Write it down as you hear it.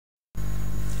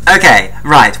Okay,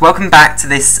 right, welcome back to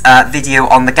this video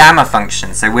on the gamma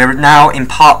function. So we're now in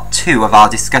part 2 of our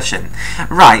discussion.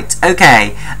 Right,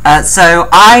 okay, so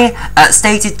I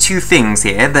stated two things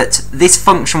here, that this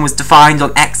function was defined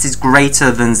on x is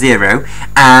greater than 0,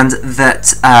 and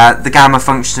that the gamma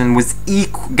function was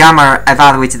gamma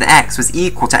evaluated at x was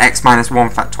equal to x minus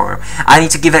 1 factorial. I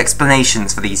need to give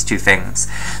explanations for these two things.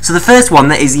 So the first one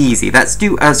that is easy,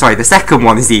 the second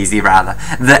one is easy rather,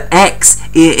 that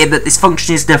that this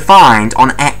function is defined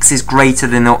on x is greater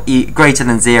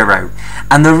than 0,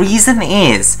 and the reason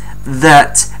is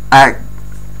that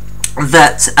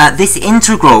this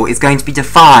integral is going to be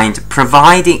defined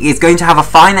is going to have a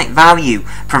finite value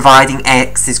providing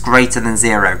x is greater than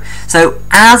 0. So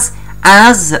as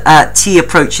t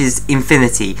approaches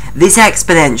infinity, this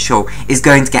exponential is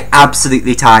going to get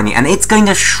absolutely tiny, and it's going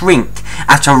to shrink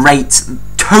at a rate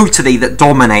totally that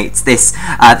dominates this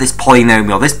this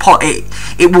polynomial.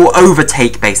 It will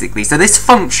overtake basically. So this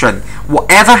function,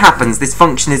 whatever happens, this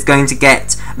function is going to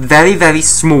get very, very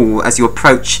small as you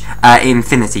approach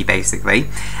infinity basically.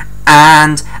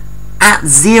 And at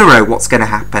 0, what's going to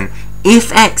happen?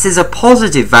 If x is a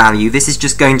positive value, this is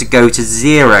just going to go to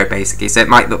 0 basically. So it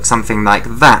might look something like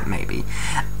that maybe.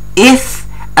 If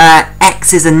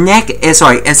x is a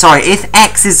if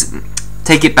x is,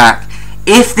 take it back.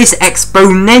 If this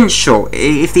exponential,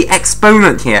 if the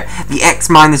exponent here, the x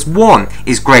minus 1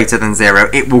 is greater than 0,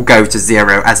 it will go to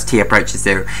 0 as t approaches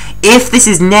 0. If this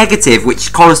is negative,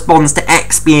 which corresponds to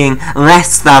x being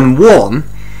less than 1,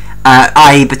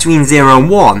 i.e. between 0 and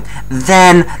 1,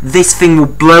 then this thing will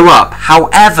blow up.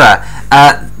 However,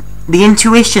 the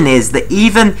intuition is that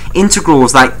even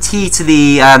integrals like t to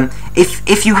the,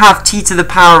 if you have t to the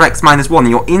power of x minus 1,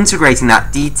 and you're integrating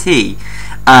that dt,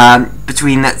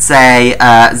 between, let's say,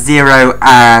 0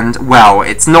 and, well,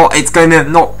 if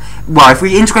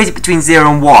we integrate it between 0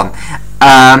 and 1,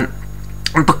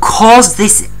 because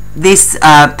this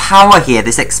power here,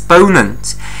 this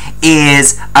exponent,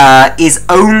 is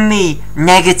only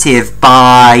negative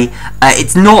by,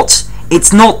 it's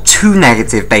not too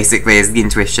negative, basically, is the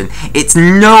intuition. It's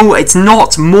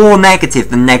not more negative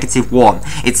than -1.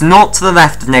 It's not to the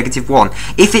left of -1.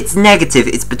 If it's negative,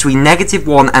 it's between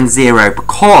 -1 and 0,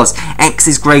 because x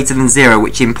is greater than 0,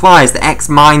 which implies that x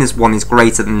minus 1 is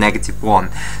greater than -1.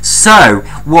 So,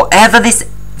 whatever this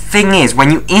thing is, when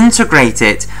you integrate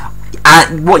it,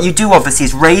 what you do obviously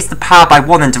is raise the power by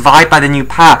 1 and divide by the new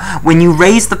power. When you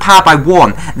raise the power by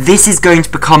 1, this is going to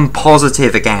become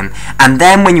positive again, and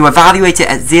then when you evaluate it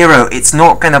at 0, it's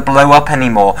not going to blow up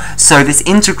anymore, so this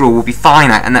integral will be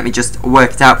finite. And let me just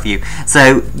work it out for you.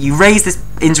 So you raise this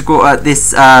integral,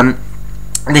 this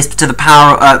to the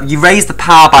power, you raise the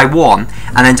power by 1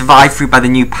 and then divide through by the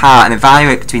new power and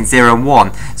evaluate between 0 and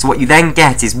 1. So what you then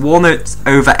get is 1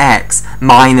 over x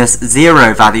minus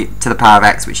 0 value to the power of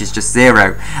x, which is just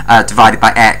 0, divided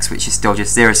by x, which is still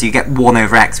just 0. So you get 1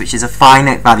 over x, which is a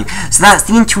finite value. So that's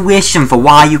the intuition for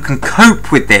why you can cope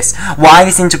with this, why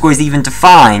this integral is even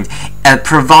defined,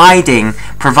 providing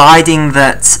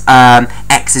that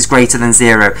x is greater than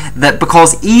 0. That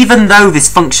because even though this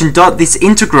function, this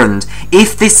integrand,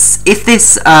 if this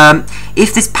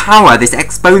power, this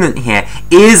exponent here,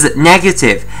 is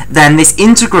negative, then this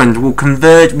integrand will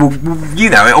converge,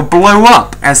 it'll blow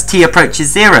up as t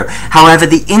approaches 0. However,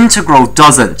 the integral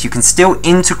doesn't. You can still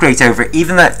integrate over it,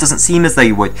 even though it doesn't seem as though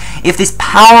you would. If this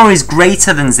power is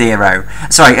greater than 0,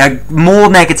 more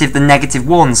negative than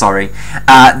 -1,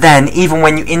 then even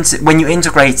when you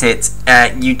integrate it,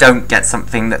 you don't get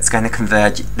something that's going to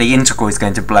converge. The integral is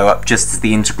going to blow up just as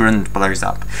the integrand blows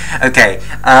up. Okay,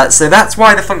 so that's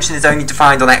why the function is only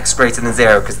defined on x greater than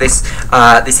 0, because this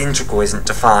integral isn't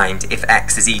defined if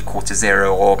x is equal to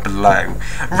 0 or below.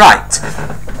 Right.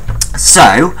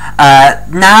 So,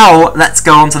 now let's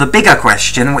go on to the bigger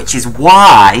question, which is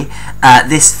why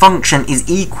this function is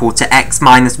equal to x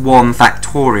minus 1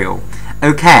 factorial.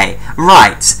 Okay,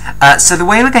 right, so the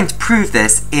way we're going to prove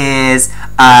this is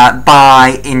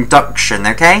by induction,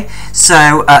 okay?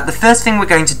 So, the first thing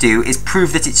we're going to do is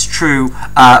prove that it's true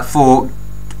for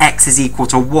x is equal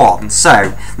to 1.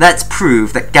 So, let's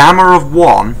prove that gamma of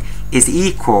 1 is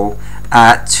equal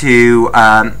to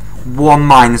 1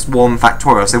 minus 1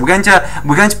 factorial. So we're going to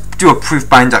do a proof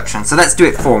by induction. So let's do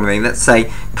it formally. Let's say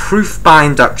proof by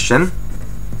induction,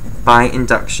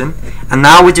 And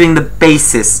now we're doing the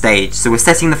basis stage, so we're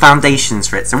setting the foundations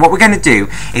for it. So what we're going to do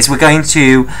is we're going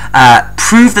to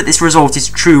prove that this result is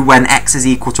true when x is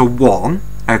equal to 1.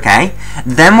 Okay,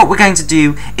 then what we're going to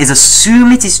do is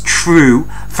assume it is true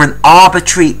for an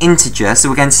arbitrary integer. So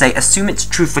we're going to say assume it's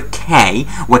true for k,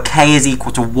 where k is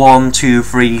equal to 1, 2,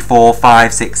 3, 4,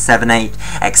 5, 6, 7, 8,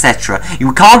 etc.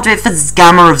 You can't do it for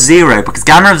gamma of 0, because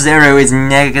gamma of 0 is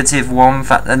negative 1.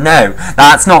 No,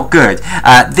 that's not good.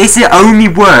 This only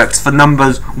works for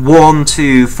numbers 1,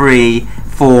 2, 3,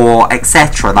 4,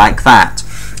 etc. like that.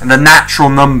 The natural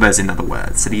numbers, in other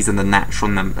words. So these are the natural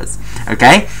numbers.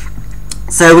 Okay?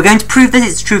 So we're going to prove that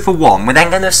it's true for 1. We're then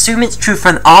going to assume it's true for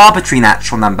an arbitrary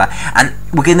natural number. And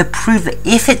we're going to prove that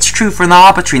if it's true for an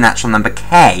arbitrary natural number,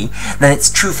 k, then it's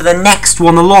true for the next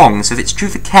one along. So if it's true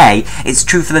for k, it's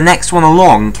true for the next one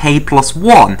along, k plus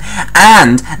 1.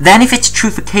 And then if it's true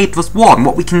for k plus 1,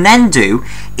 what we can then do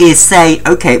is say,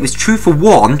 okay, it was true for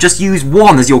 1, just use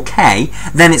 1 as your k,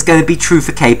 then it's going to be true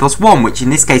for k plus 1, which in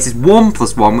this case is 1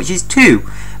 plus 1, which is 2.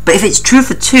 But if it's true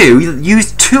for 2,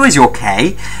 use 2 as your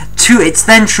k. It's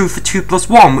then true for 2 plus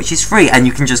 1, which is 3, and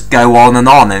you can just go on, and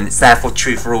it's therefore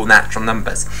true for all natural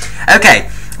numbers. Okay,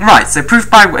 right, so proof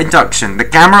by induction. The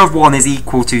gamma of 1 is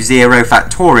equal to 0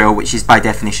 factorial, which is by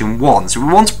definition 1. So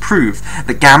we want to prove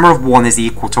that gamma of 1 is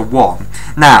equal to 1.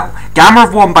 Now, gamma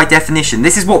of 1 by definition,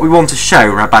 this is what we want to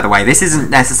show, by the way. This isn't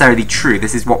necessarily true,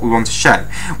 this is what we want to show.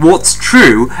 What's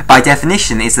true by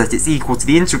definition is that it's equal to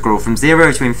the integral from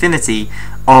 0 to infinity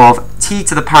of t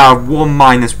to the power of 1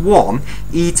 minus 1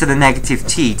 e to the negative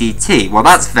t dt. Well,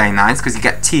 that's very nice because you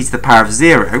get t to the power of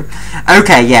 0.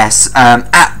 Okay, yes,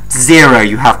 at 0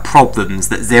 you have problems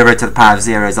that 0 to the power of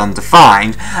 0 is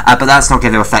undefined, but that's not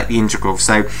going to affect the integral.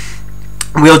 So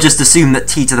we'll just assume that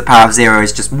t to the power of 0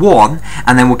 is just 1,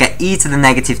 and then we'll get e to the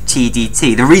negative t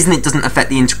dt. The reason it doesn't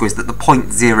affect the integral is that the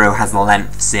point 0 has the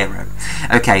length 0.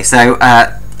 Okay, so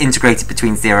integrated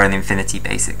between 0 and infinity,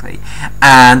 basically.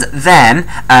 And then,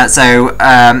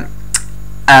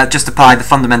 just apply the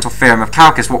fundamental theorem of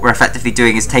calculus. What we're effectively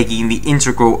doing is taking the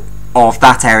integral of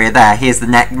that area there. Here's the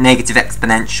negative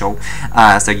exponential,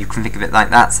 so you can think of it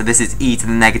like that. So this is e to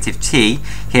the negative t.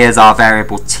 Here's our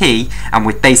variable t, and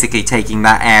we're basically taking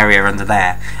that area under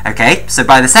there. Okay, so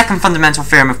by the second fundamental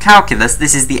theorem of calculus,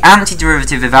 this is the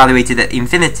antiderivative evaluated at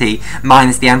infinity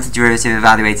minus the antiderivative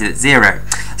evaluated at 0.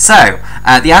 So,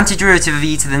 the antiderivative of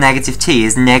e to the negative t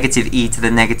is negative e to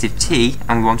the negative t,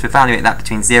 and we want to evaluate that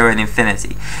between 0 and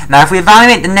infinity. Now, if we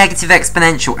evaluate the negative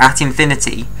exponential at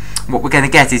infinity, what we're going to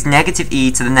get is negative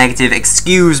e to the negative,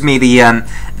 excuse me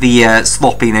the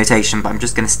sloppy notation, but I'm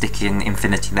just going to stick in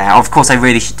infinity there. Of course, I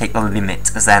really should take the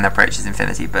limit as n approaches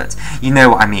infinity, but you know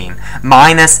what I mean.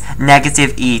 Minus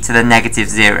negative e to the negative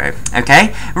 0.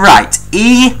 Okay? Right.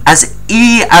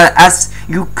 As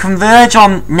you converge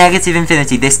on negative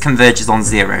infinity, this converges on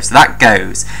 0. So that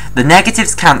goes. The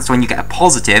negatives cancel when you get a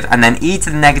positive, and then e to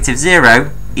the negative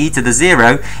 0, e to the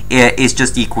 0 is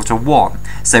just equal to 1.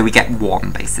 So we get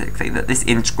 1, basically, that this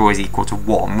integral is equal to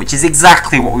 1, which is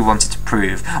exactly what we wanted to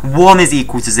prove. 1 is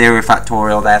equal to 0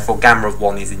 factorial, therefore gamma of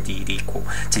 1 is indeed equal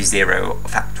to 0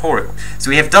 factorial. So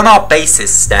we have done our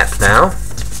basis step now.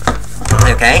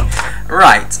 Okay,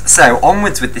 right, so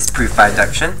onwards with this proof by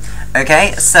induction.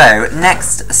 Okay, so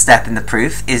next step in the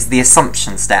proof is the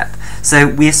assumption step. So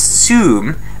we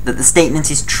assume that the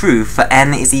statement is true for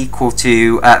n is equal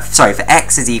to, for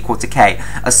x is equal to k.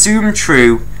 Assume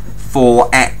true for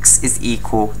x is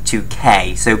equal to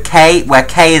k. So k, where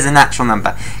k is a natural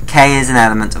number, k is an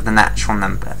element of the natural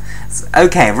number. So,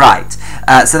 okay, right.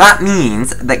 So that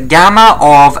means that gamma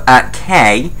of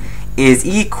k is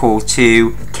equal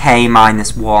to k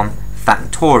minus 1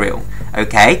 factorial.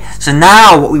 Okay, so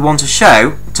now what we want to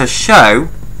show,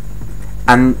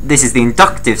 and this is the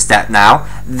inductive step now,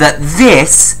 that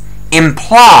this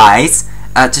implies,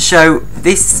 this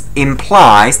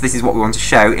is what we want to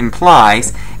show,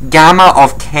 implies gamma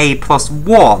of k plus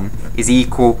 1 is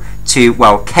equal to,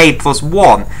 well, k plus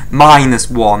 1 minus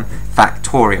 1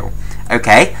 factorial.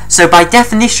 Okay, so by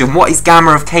definition, what is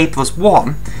gamma of k plus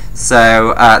 1?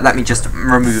 So let me just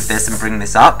remove this and bring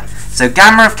this up. So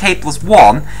gamma of k plus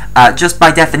 1, just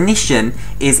by definition,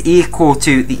 is equal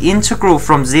to the integral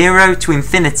from 0 to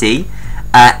infinity,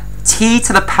 t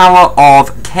to the power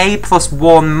of k plus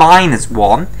 1 minus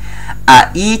 1,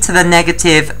 e to the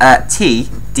negative t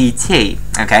dt.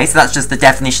 Okay, so that's just the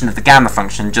definition of the gamma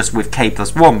function, just with k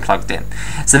plus 1 plugged in.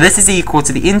 So this is equal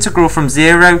to the integral from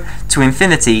 0 to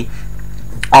infinity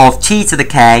of t to the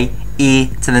k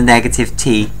e to the negative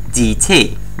t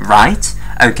dt, right?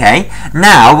 Okay,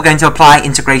 now we're going to apply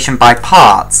integration by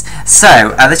parts.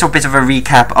 So, a little bit of a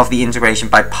recap of the integration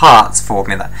by parts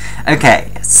formula.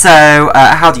 Okay, so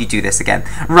how do you do this again?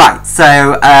 Right,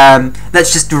 so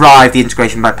let's just derive the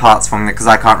integration by parts formula because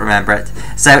I can't remember it.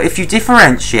 So, if you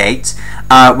differentiate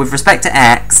with respect to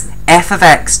x, f of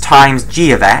x times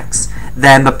g of x,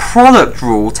 then the product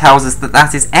rule tells us that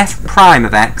that is f prime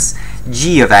of x,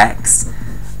 g of x,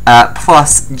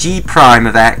 plus g prime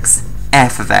of x,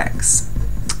 f of x.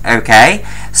 Okay,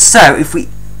 so if we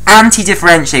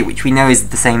anti-differentiate, which we know is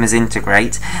the same as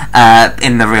integrate,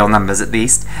 in the real numbers at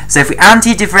least, so if we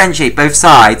anti-differentiate both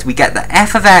sides, we get the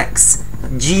f of x,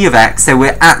 g of x, so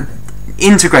we're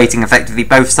integrating effectively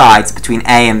both sides between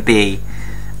a and b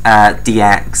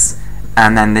dx,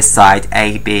 and then this side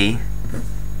ab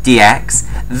dx,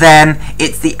 then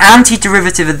it's the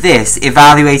antiderivative of this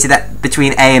evaluated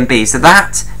between a and b. So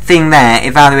that thing there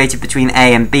evaluated between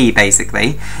a and b,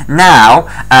 basically. Now,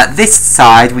 this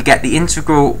side we get the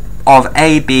integral of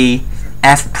ab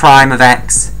f prime of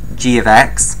x g of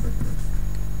x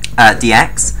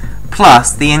dx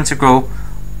plus the integral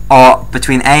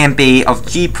between a and b of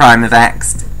g prime of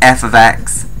x f of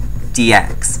x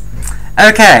dx.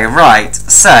 Okay, right,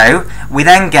 so we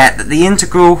then get that the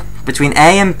integral between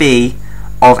a and b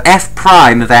of f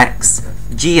prime of x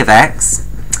g of x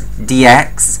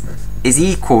dx is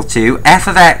equal to f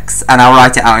of x, and I'll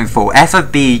write it out in full, f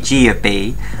of b g of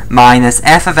b minus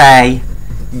f of a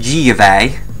g of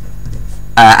a,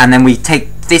 and then we take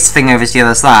this thing over to the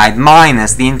other side,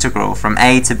 minus the integral from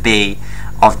a to b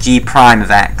of g prime of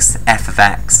x f of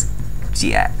x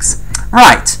dx.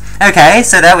 Right, okay,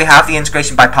 so there we have the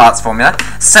integration by parts formula.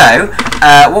 So,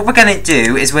 what we're going to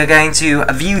do is we're going to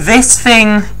view this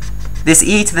thing, this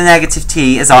e to the negative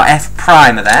t, as our f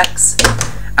prime of x,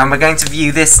 and we're going to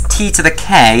view this t to the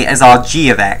k as our g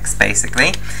of x,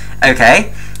 basically.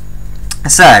 Okay,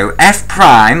 so f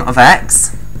prime of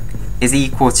x is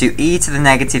equal to e to the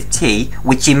negative t,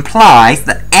 which implies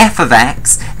that f of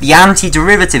x, the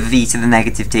antiderivative of e to the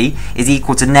negative t, is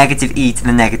equal to negative e to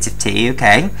the negative t,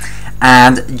 okay?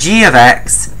 And g of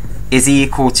x is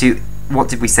equal to, what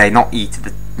did we say, not e to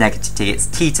the negative t, it's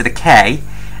t to the k,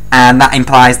 and that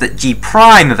implies that g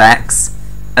prime of x,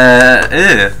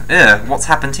 what's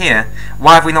happened here?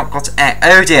 Why have we not got x?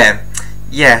 Oh dear,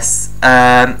 yes,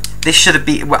 this should have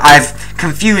been, I've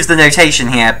confused the notation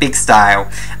here, big style,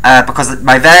 because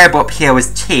my variable up here was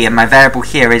t and my variable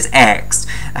here is x.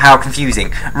 How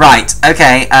confusing. Right,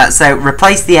 okay, so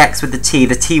replace the x with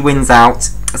the t wins out,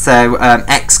 so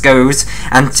x goes,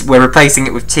 and we're replacing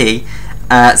it with t.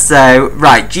 So,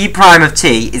 right, g prime of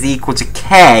t is equal to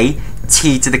k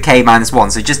t to the k minus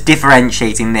 1, so just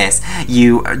differentiating this,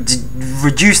 you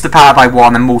reduce the power by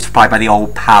 1 and multiply by the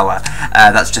old power.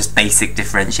 That's just basic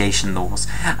differentiation laws.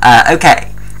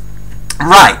 Okay,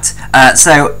 right,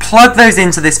 so plug those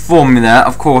into this formula.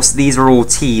 Of course, these are all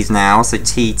t's now, so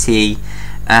t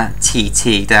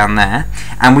down there,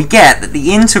 and we get that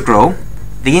the integral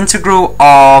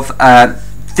of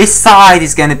this side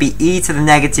is going to be e to the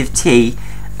negative t,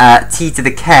 t to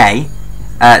the k,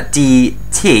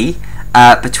 dt,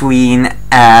 between,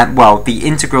 well, the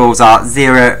integrals are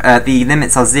 0, the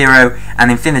limits are 0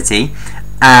 and infinity,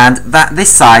 and that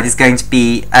this side is going to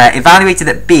be evaluated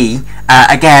at b,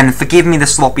 again, forgive me the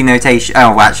sloppy notation,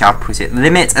 oh, actually I'll put it,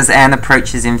 limit as n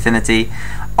approaches infinity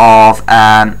of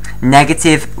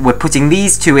negative, we're putting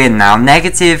these two in now,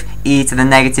 negative e to the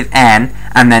negative n,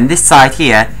 and then this side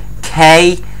here,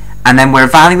 k, and then we're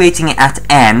evaluating it at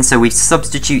n, so we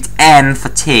substitute n for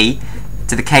t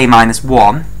to the k minus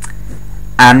 1,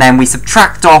 and then we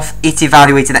subtract off it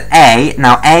evaluated at a.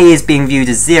 Now a is being viewed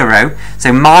as 0,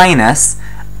 so minus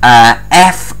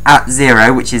f at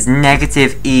 0, which is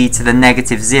negative e to the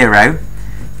negative 0,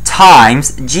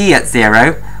 times g at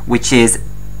 0, which is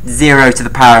 0 to the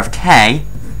power of k,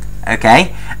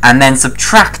 okay, and then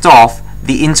subtract off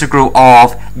the integral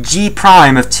of g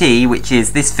prime of t, which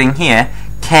is this thing here,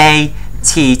 k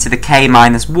t to the k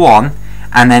minus 1,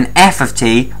 and then f of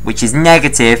t, which is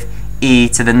negative e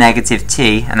to the negative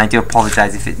t, and I do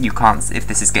apologise if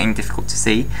this is getting difficult to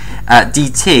see,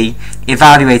 dt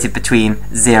evaluated between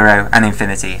 0 and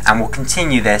infinity, and we'll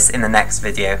continue this in the next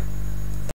video.